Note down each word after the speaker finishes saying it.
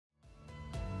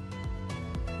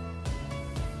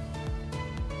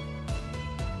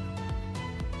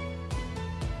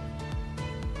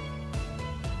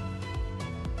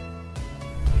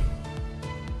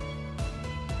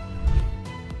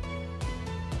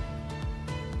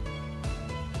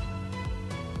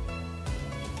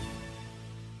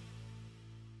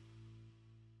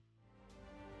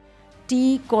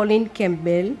T. Colin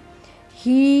Campbell.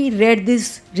 He read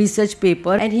this research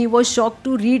paper and he was shocked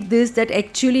to read this, that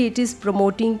actually it is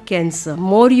promoting cancer.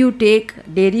 More you take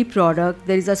dairy product,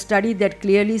 there is a study that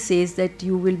clearly says that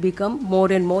you will become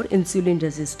more and more insulin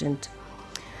resistant.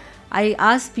 I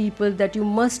ask people that you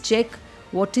must check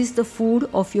what is the food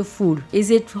of your food. Is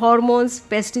it hormones,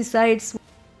 pesticides?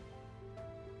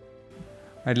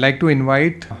 I'd like to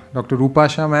invite Dr. Rupa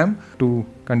Shah ma'am to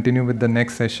continue with the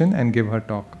next session and give her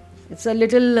talk. It's a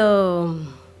little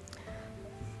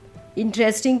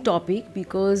interesting topic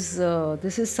because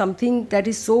this is something that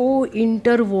is so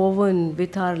interwoven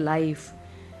with our life.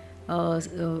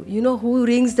 You know who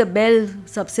rings the bell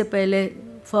sabse pehle,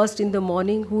 first in the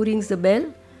morning? Who rings the bell?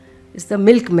 It's the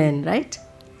milkman, right?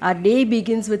 Our day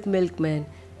begins with milkman.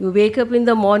 You wake up in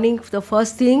the morning, the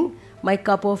first thing, my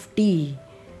cup of tea.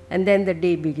 And then the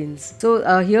day begins.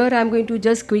 So here I'm going to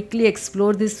just quickly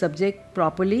explore this subject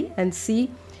properly and see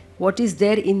what is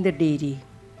there in the dairy.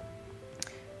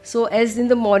 So as in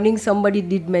the morning somebody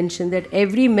did mention that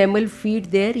every mammal feed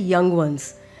their young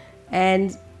ones.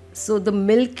 And so the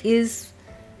milk is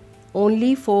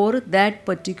only for that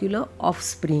particular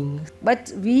offspring.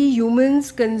 But we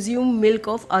humans consume milk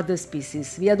of other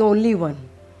species. We are the only one.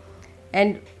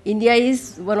 And India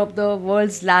is one of the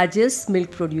world's largest milk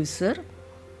producer.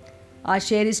 Our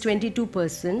share is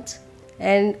 22%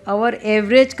 and our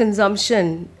average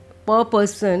consumption per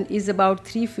person is about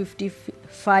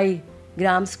 355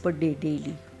 grams per day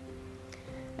daily.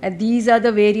 And these are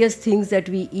the various things that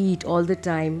we eat all the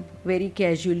time, very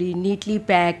casually, neatly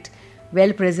packed,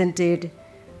 well presented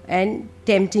and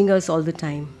tempting us all the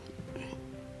time.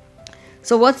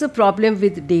 So what's the problem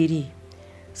with dairy?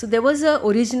 So there was an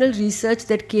original research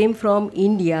that came from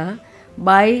India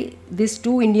by these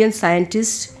two Indian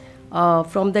scientists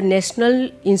from the National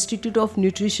Institute of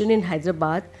Nutrition in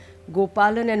Hyderabad,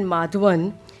 Gopalan and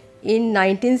Madhavan. In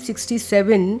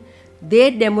 1967,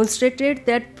 they demonstrated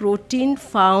that protein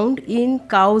found in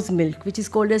cow's milk, which is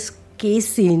called as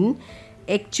casein,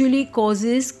 actually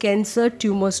causes cancer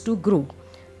tumors to grow.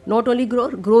 Not only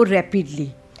grow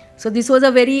rapidly. So this was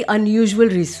a very unusual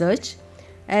research,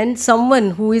 and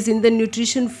someone who is in the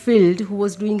nutrition field who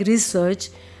was doing research,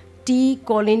 T.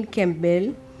 Colin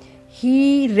Campbell,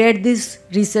 he read this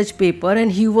research paper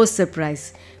and he was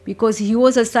surprised because he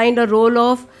was assigned a role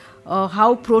of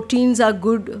how proteins are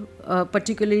good,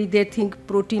 particularly they think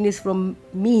protein is from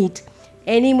meat,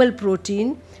 animal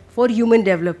protein for human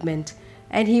development.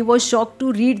 And he was shocked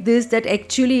to read this, that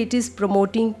actually it is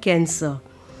promoting cancer.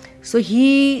 So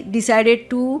he decided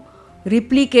to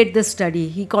replicate the study.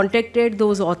 He contacted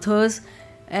those authors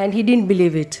and he didn't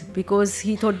believe it because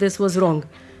he thought this was wrong.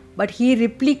 But he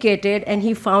replicated and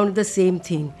he found the same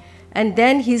thing. And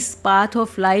then his path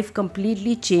of life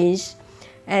completely changed.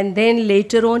 And then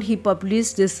later on he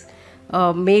published this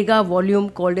mega volume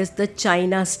called as the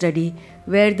China study,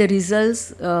 where the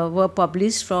results were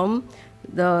published from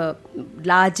the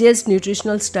largest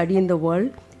nutritional study in the world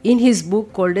in his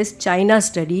book called as China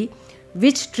study,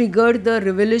 which triggered the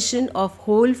revolution of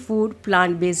whole food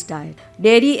plant-based diet.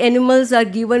 Dairy animals are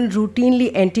given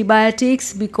routinely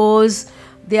antibiotics because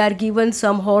they are given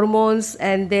some hormones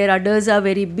and their udders are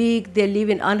very big, they live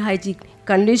in unhygienic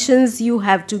conditions, you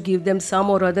have to give them some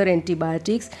or other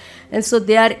antibiotics, and so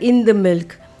they are in the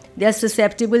milk. They are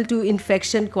susceptible to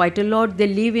infection quite a lot, they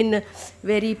live in a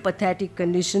very pathetic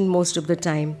condition most of the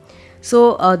time.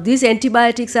 So these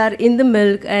antibiotics are in the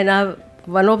milk and are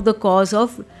one of the cause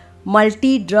of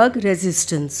multi-drug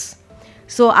resistance.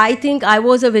 So I think I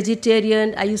was a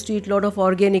vegetarian, I used to eat a lot of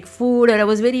organic food and I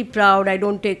was very proud, I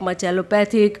don't take much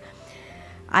allopathic.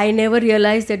 I never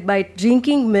realized that by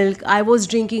drinking milk, I was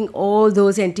drinking all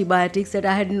those antibiotics that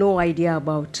I had no idea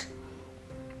about.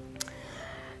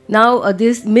 Now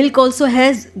this milk also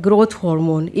has growth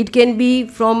hormone. It can be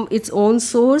from its own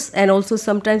source and also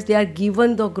sometimes they are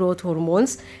given the growth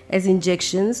hormones as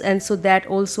injections, and so that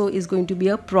also is going to be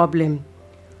a problem.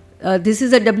 This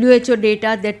is a WHO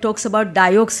data that talks about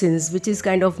dioxins, which is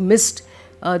kind of mist.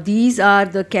 These are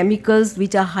the chemicals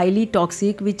which are highly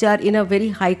toxic, which are in a very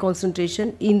high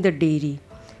concentration in the dairy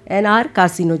and are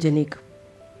carcinogenic.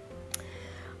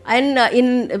 And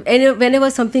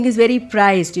whenever something is very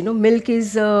priced, you know, milk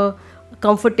is a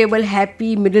comfortable,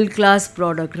 happy, middle class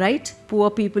product, right?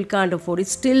 Poor people can't afford it.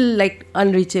 It's still like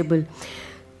unreachable.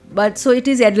 But so it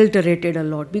is adulterated a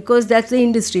lot because that's the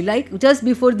industry. Like just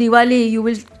before Diwali, you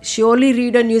will surely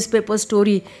read a newspaper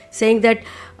story saying that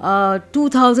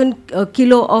 2000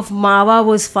 kilo of mawa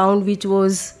was found which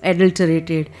was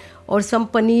adulterated, or some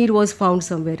paneer was found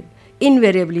somewhere.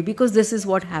 Invariably, because this is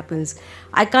what happens.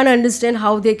 I can't understand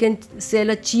how they can sell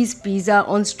a cheese pizza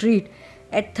on street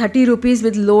at 30 rupees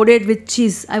with loaded with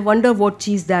cheese. I wonder what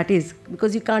cheese that is,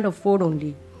 because you can't afford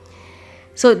only.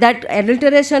 So that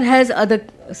adulteration has other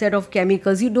set of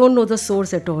chemicals. You don't know the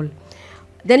source at all.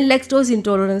 Then lactose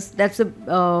intolerance, that's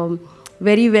a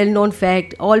very well-known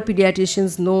fact. All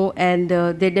pediatricians know, and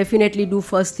they definitely do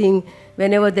first thing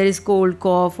whenever there is cold,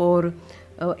 cough, or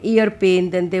ear pain,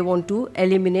 then they want to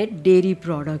eliminate dairy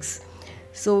products.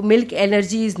 So milk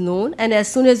allergy is known, and as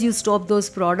soon as you stop those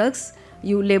products,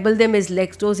 you label them as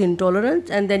lactose intolerant,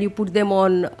 and then you put them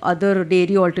on other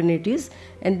dairy alternatives,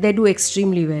 and they do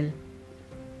extremely well.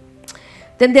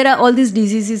 Then there are all these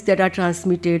diseases that are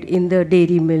transmitted in the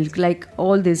dairy milk, like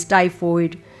all this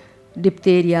typhoid,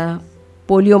 diphtheria,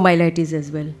 poliomyelitis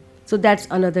as well. So that's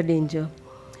another danger.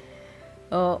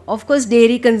 Of course,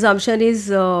 dairy consumption is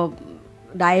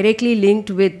directly linked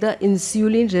with the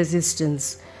insulin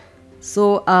resistance.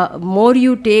 So more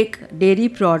you take dairy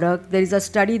product, there is a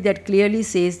study that clearly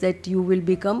says that you will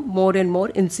become more and more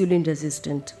insulin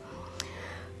resistant.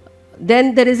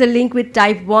 Then there is a link with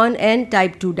type 1 and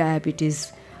type 2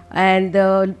 diabetes. And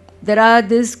there are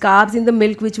these carbs in the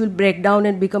milk which will break down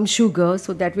and become sugar.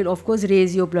 So that will of course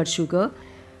raise your blood sugar.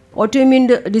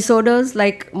 Autoimmune disorders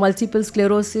like multiple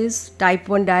sclerosis, type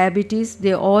 1 diabetes,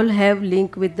 they all have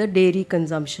link with the dairy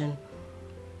consumption.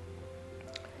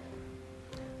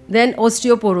 Then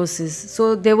osteoporosis.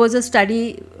 So there was a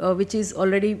study which is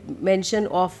already mentioned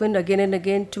often again and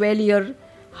again, 12-year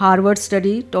Harvard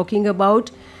study talking about,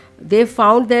 they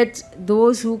found that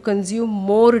those who consume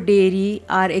more dairy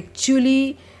are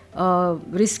actually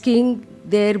risking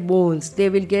their bones. They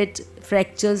will get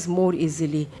fractures more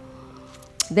easily.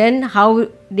 Then how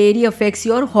dairy affects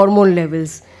your hormone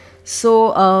levels.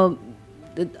 So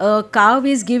a cow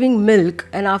is giving milk,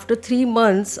 and after 3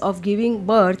 months of giving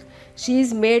birth, she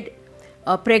is made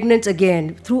pregnant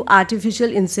again through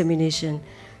artificial insemination.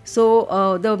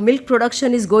 So the milk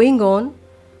production is going on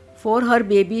for her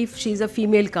baby if she is a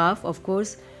female calf, of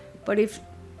course. But if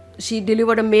she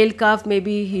delivered a male calf,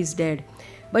 maybe he's dead.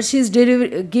 But she's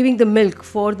giving the milk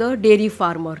for the dairy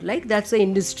farmer, like that's the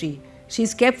industry.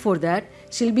 She's kept for that.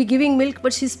 She'll be giving milk,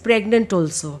 but she's pregnant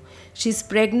also. She's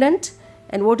pregnant,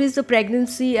 and what is the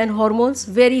pregnancy and hormones?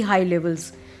 Very high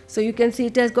levels. So you can see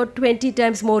it has got 20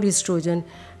 times more estrogen.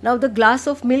 Now the glass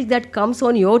of milk that comes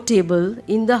on your table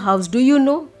in the house, do you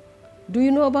know? Do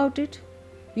you know about it?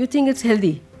 You think it's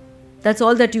healthy. That's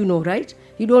all that you know, right?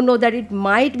 You don't know that it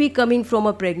might be coming from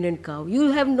a pregnant cow.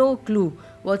 You have no clue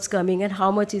what's coming and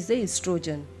how much is the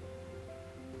estrogen.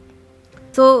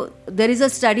 So there is a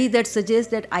study that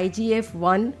suggests that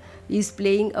IGF-1 is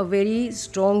playing a very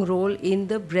strong role in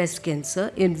the breast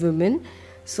cancer in women.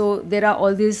 So there are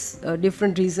all these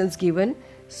different reasons given.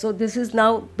 So this is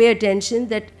now, pay attention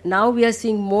that now we are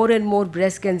seeing more and more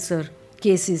breast cancer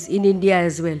cases in India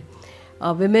as well.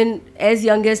 Women as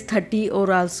young as 30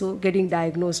 are also getting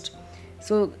diagnosed.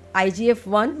 So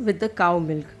IGF-1 with the cow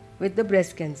milk, with the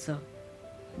breast cancer.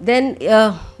 Then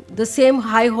the same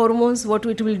high hormones, what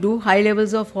it will do, high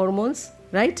levels of hormones,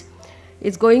 right?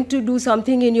 It's going to do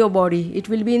something in your body. It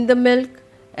will be in the milk,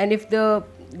 and if the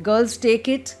girls take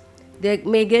it, they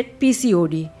may get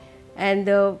PCOD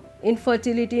and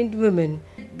infertility in women.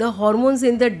 The hormones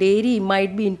in the dairy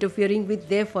might be interfering with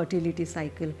their fertility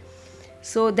cycle.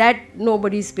 So that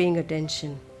nobody is paying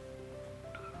attention.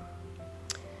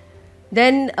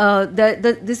 Then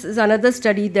this is another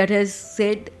study that has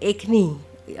said acne.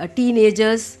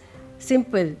 Teenagers,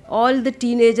 simple. All the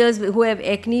teenagers who have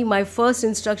acne, my first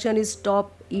instruction is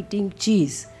stop eating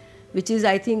cheese, which is,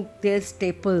 I think, their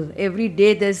staple. Every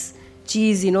day there's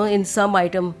cheese, you know, in some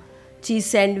item, cheese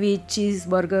sandwich, cheese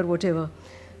burger, whatever.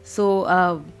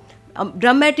 So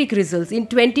dramatic results. In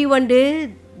 21 days,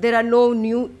 there are no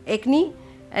new acne,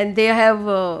 and they are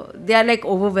like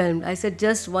overwhelmed. I said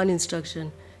just one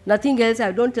instruction, nothing else.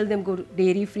 I don't tell them go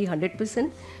dairy free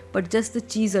 100%, but just the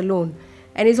cheese alone.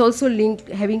 And it's also linked,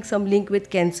 having some link with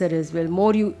cancer as well.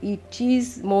 More you eat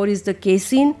cheese, more is the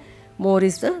casein, more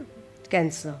is the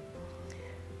cancer.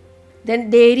 Then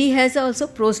dairy has also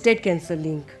prostate cancer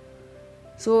link.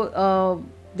 So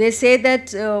they say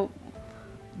that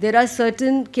there are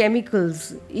certain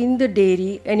chemicals in the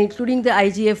dairy, and including the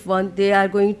IGF-1, they are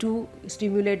going to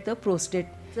stimulate the prostate.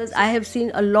 Because I have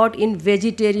seen a lot in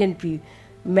vegetarian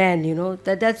men, you know,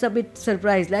 that's a bit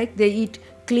surprised. Like they eat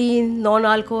clean,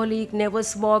 non-alcoholic, never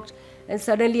smoked, and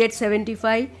suddenly at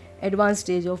 75, advanced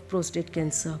stage of prostate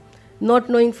cancer, not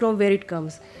knowing from where it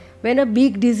comes. When a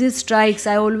big disease strikes,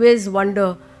 I always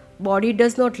wonder, body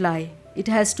does not lie. It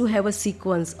has to have a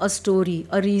sequence, a story,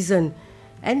 a reason,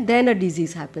 and then a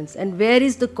disease happens. And where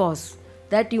is the cause?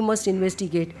 That you must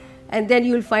investigate. And then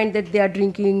you will find that they are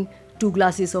drinking 2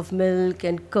 glasses of milk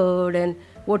and curd and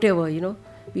whatever,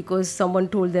 because someone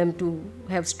told them to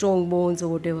have strong bones or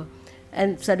whatever.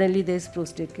 And suddenly there's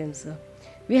prostate cancer.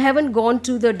 We haven't gone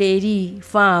to the dairy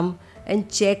farm and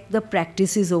checked the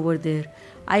practices over there.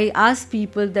 I ask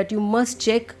people that you must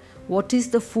check what is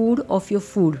the food of your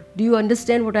food. Do you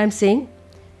understand what I'm saying?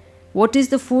 What is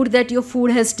the food that your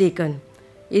food has taken?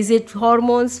 Is it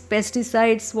hormones,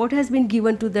 pesticides? What has been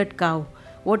given to that cow?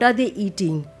 What are they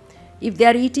eating? If they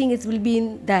are eating, it will be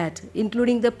in that,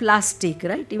 including the plastic,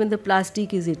 right? Even the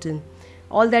plastic is eaten.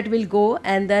 All that will go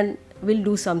and then will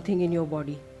do something in your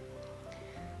body.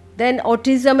 Then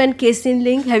autism and casein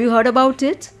link, have you heard about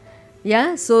it?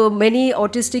 Yeah, so many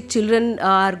autistic children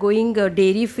are going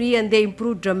dairy free and they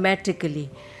improve dramatically.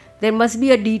 There must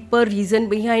be a deeper reason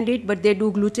behind it, but they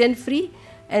do gluten free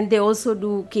and they also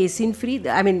do casein free,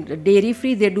 dairy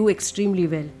free, they do extremely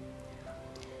well.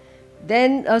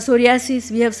 Then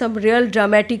psoriasis, we have some real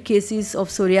dramatic cases of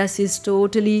psoriasis,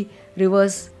 totally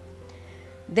reverse.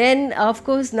 Then of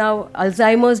course now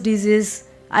Alzheimer's disease.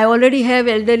 I already have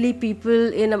elderly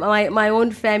people in my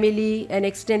own family and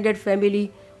extended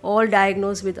family all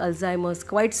diagnosed with Alzheimer's.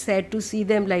 Quite sad to see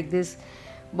them like this,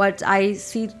 but I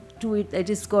see to it that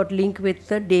it's got linked with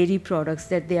the dairy products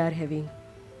that they are having.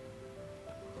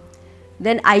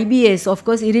 Then IBS, of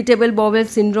course, irritable bowel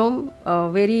syndrome,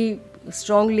 very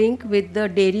strong link with the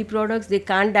dairy products. They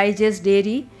can't digest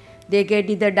dairy. They get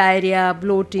either diarrhea,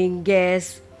 bloating,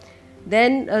 gas.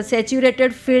 Then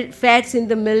saturated fats in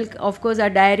the milk, of course, are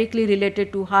directly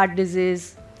related to heart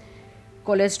disease.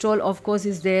 Cholesterol, of course,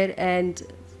 is there and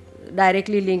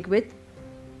directly linked with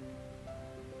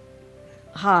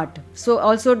heart. So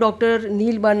also Dr.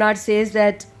 Neil Barnard says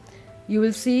that you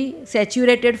will see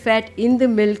saturated fat in the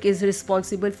milk is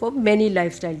responsible for many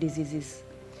lifestyle diseases.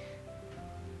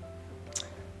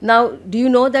 Now, do you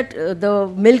know that the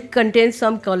milk contains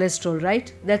some cholesterol,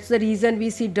 right? That's the reason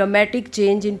we see dramatic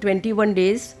change in 21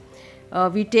 days.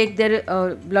 We take their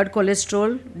blood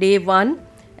cholesterol day 1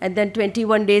 and then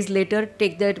 21 days later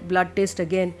take that blood test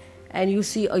again and you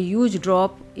see a huge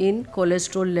drop in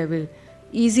cholesterol level.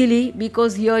 Easily,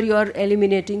 because here you are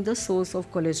eliminating the source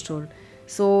of cholesterol.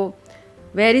 So,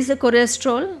 where is the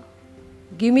cholesterol?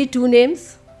 Give me 2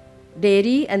 names,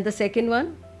 dairy and the second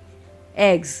one,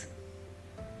 eggs.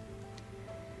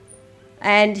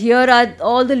 And here are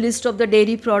all the list of the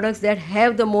dairy products that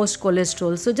have the most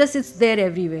cholesterol. So just it's there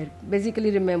everywhere. Basically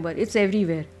remember, it's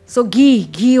everywhere. So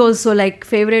ghee also like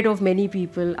favorite of many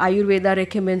people. Ayurveda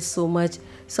recommends so much.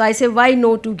 So I say why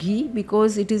no to ghee?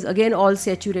 Because it is again all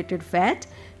saturated fat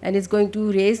and it's going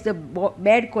to raise the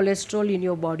bad cholesterol in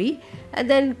your body and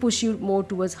then push you more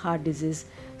towards heart disease.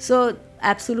 So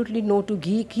absolutely no to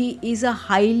ghee. Ghee is a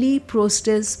highly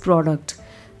processed product.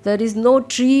 There is no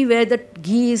tree where the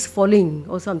ghee is falling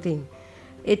or something.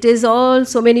 It is all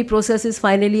so many processes,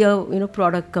 finally a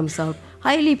product comes out.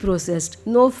 Highly processed,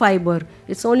 no fiber,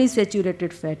 it's only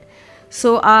saturated fat.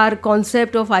 So our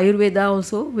concept of Ayurveda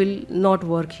also will not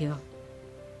work here.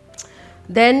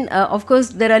 Then of course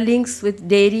there are links with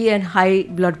dairy and high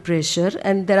blood pressure,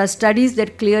 and there are studies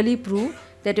that clearly prove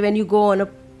that when you go on a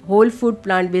whole food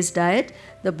plant-based diet,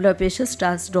 the blood pressure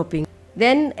starts dropping.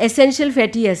 Then essential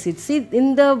fatty acids. See,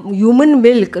 in the human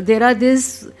milk, there are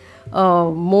this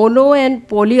mono and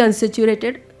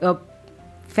polyunsaturated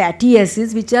fatty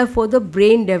acids which are for the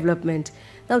brain development.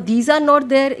 Now, these are not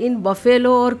there in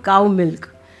buffalo or cow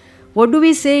milk. What do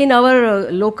we say in our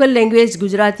local language,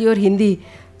 Gujarati or Hindi?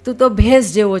 Tu to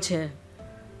bhens jevo chhe.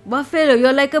 Buffalo, you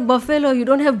are like a buffalo, you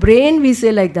don't have brain, we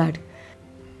say like that.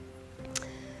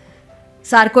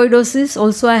 Sarcoidosis,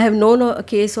 also I have known a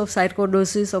case of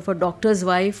sarcoidosis of a doctor's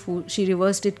wife who she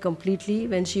reversed it completely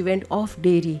when she went off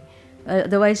dairy.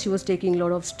 Otherwise she was taking a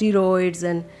lot of steroids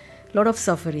and a lot of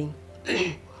suffering.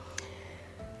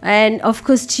 And of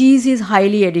course cheese is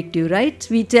highly addictive, right?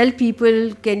 We tell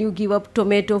people, can you give up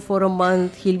tomato for a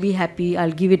month? He'll be happy,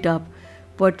 I'll give it up.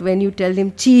 But when you tell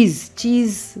him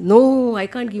cheese, no, I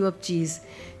can't give up cheese.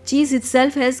 Cheese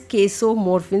itself has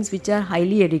casomorphins which are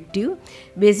highly addictive.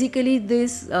 Basically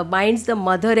this binds the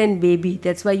mother and baby,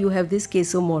 that's why you have this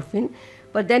casomorphin.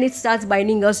 But then it starts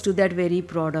binding us to that very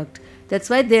product. That's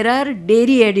why there are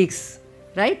dairy addicts,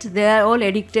 right? They are all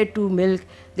addicted to milk.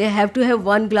 They have to have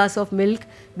 1 glass of milk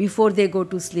before they go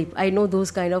to sleep. I know those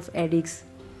kind of addicts.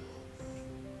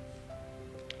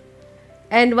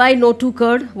 And why no to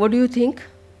curd? What do you think?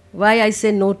 Why I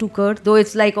say no to curd? Though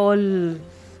it's like all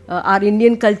our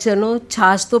Indian culture, no,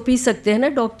 छाछ तो P सकते हैं ना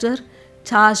doctor,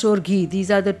 छाछ और घी, these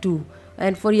are the 2.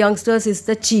 And for youngsters, it's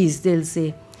the cheese, they'll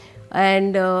say.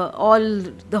 And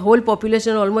the whole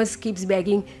population almost keeps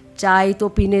begging, चाय तो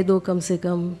पीने दो कम से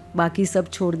कम, बाकी सब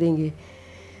छोड़ देंगे.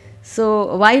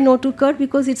 So why no to curd?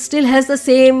 Because it still has the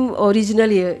same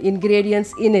original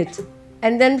ingredients in it.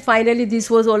 And then finally, this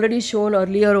was already shown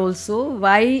earlier also.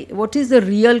 What is the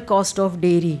real cost of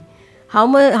dairy? How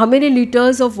many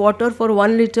liters of water for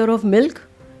 1 liter of milk?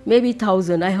 Maybe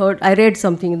 1,000. I read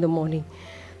something in the morning.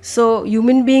 So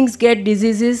human beings get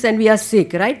diseases and we are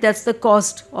sick, right? That's the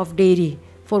cost of dairy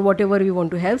for whatever we want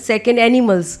to have. Second,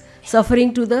 animals,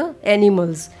 suffering to the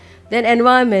animals. Then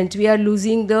environment, we are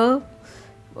losing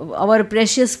our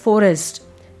precious forest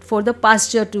for the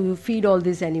pasture to feed all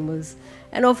these animals.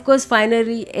 And of course,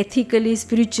 finally, ethically,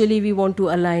 spiritually, we want to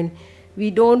align.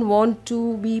 We don't want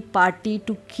to be party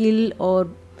to kill or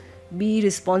be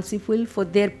responsible for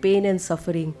their pain and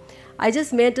suffering. I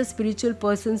just met a spiritual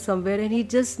person somewhere and he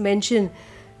just mentioned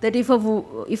that if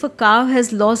a cow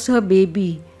has lost her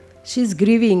baby, she's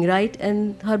grieving, right?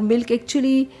 And her milk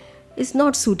actually is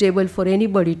not suitable for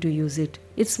anybody to use it.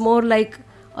 It's more like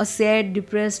a sad,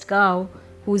 depressed cow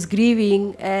who's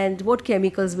grieving, and what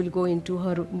chemicals will go into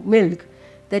her milk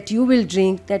that you will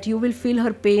drink, that you will feel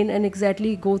her pain and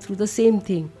exactly go through the same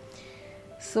thing.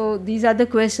 So these are the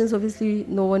questions obviously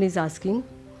no one is asking.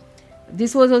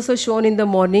 This was also shown in the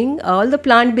morning. All the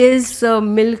plant-based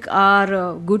milk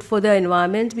are good for the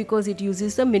environment because it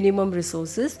uses the minimum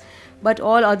resources. But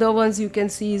all other ones you can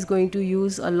see is going to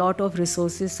use a lot of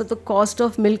resources. So the cost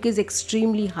of milk is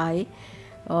extremely high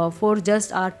for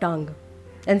just our tongue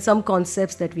and some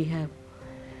concepts that we have.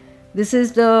 This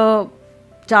is the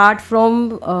chart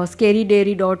from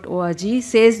scarydairy.org.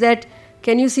 Says that,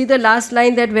 can you see the last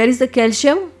line, that where is the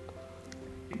calcium?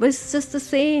 But it's just the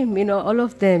same, all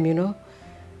of them,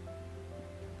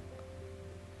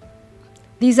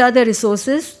 These are the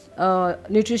resources,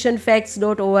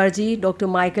 nutritionfacts.org, Dr.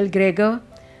 Michael Greger,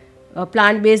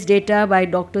 plant-based data by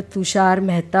Dr. Tushar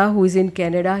Mehta, who is in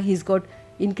Canada. He's got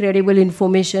incredible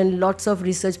information, lots of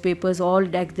research papers all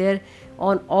back there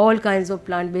on all kinds of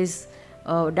plant-based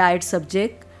diet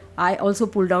subject. I also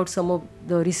pulled out some of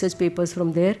the research papers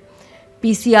from there.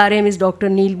 PCRM is Dr.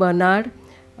 Neil Bernard,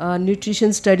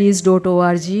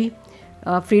 nutritionstudies.org,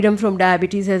 Freedom from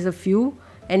Diabetes has a few,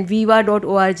 and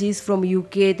viva.org is from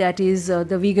UK, that is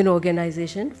the vegan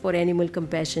organization for animal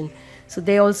compassion. So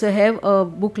they also have a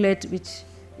booklet which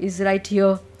is right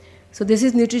here. So this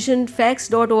is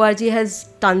nutritionfacts.org, has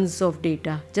tons of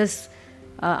data. Just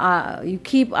you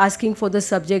keep asking for the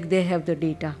subject, they have the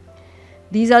data.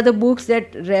 These are the books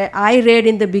that I read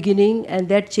in the beginning, and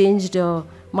that changed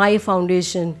my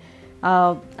foundation.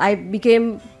 I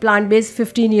became plant-based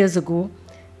 15 years ago,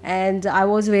 and I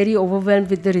was very overwhelmed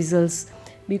with the results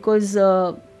because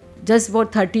just for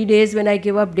 30 days when I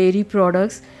gave up dairy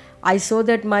products, I saw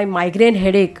that my migraine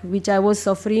headache, which I was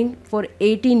suffering for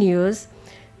 18 years,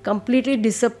 completely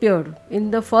disappeared.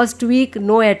 In the first week,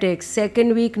 no attacks.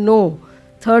 Second week, no.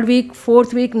 Third week,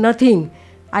 fourth week, nothing.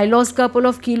 I lost couple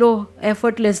of kilo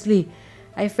effortlessly.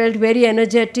 I felt very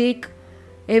energetic.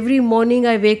 Every morning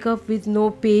I wake up with no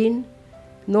pain,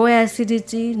 no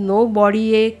acidity, no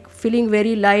body ache, feeling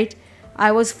very light.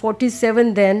 I was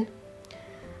 47 then.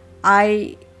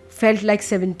 I felt like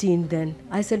 17 then.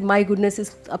 I said, my goodness,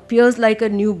 it appears like a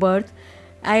new birth.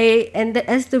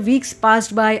 As the weeks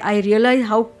passed by, I realized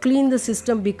how clean the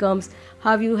system becomes,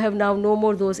 how you have now no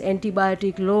more those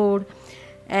antibiotic load,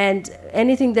 and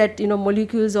anything that,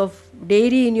 molecules of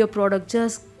dairy in your product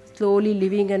just slowly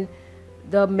leaving, and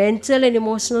the mental and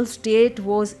emotional state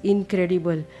was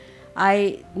incredible.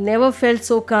 I never felt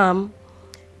so calm.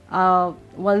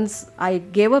 Once I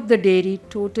gave up the dairy,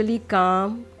 totally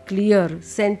calm, clear,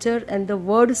 centered, and the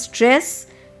word stress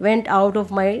went out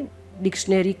of my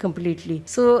dictionary completely.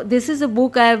 So this is a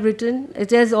book I have written.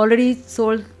 It has already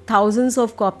sold thousands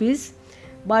of copies,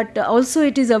 but also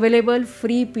it is available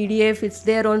free PDF. It's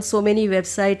there on so many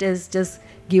websites, as just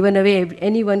given away.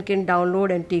 Anyone can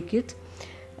download and take it.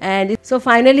 And so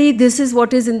finally, this is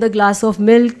what is in the glass of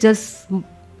milk. Just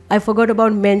I forgot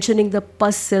about mentioning the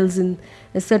pus cells. In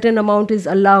a certain amount is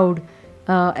allowed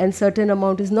and certain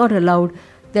amount is not allowed.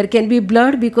 There can be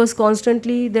blood because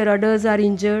constantly their udders are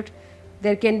injured.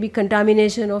 There can be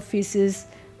contamination of feces,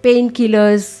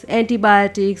 painkillers,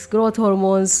 antibiotics, growth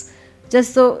hormones.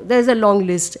 Just so there's a long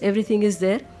list. Everything is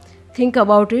there. Think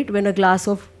about it when a glass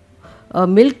of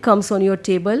milk comes on your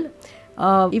table.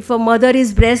 If a mother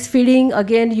is breastfeeding,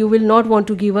 again, you will not want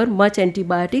to give her much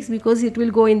antibiotics because it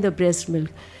will go in the breast milk.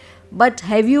 But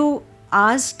have you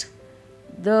asked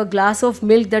the glass of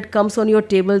milk that comes on your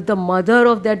table, the mother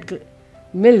of that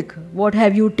milk, what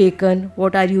have you taken?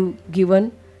 What are you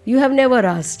given? You have never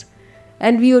asked.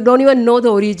 And you don't even know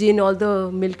the origin. All the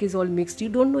milk is all mixed. You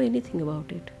don't know anything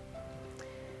about it.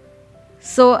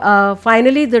 So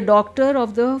finally, the doctor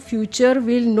of the future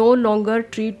will no longer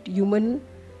treat human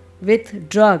with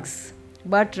drugs,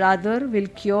 but rather will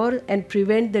cure and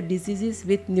prevent the diseases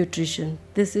with nutrition.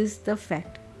 This is the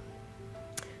fact.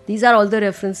 These are all the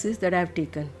references that I have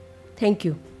taken. Thank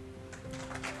you.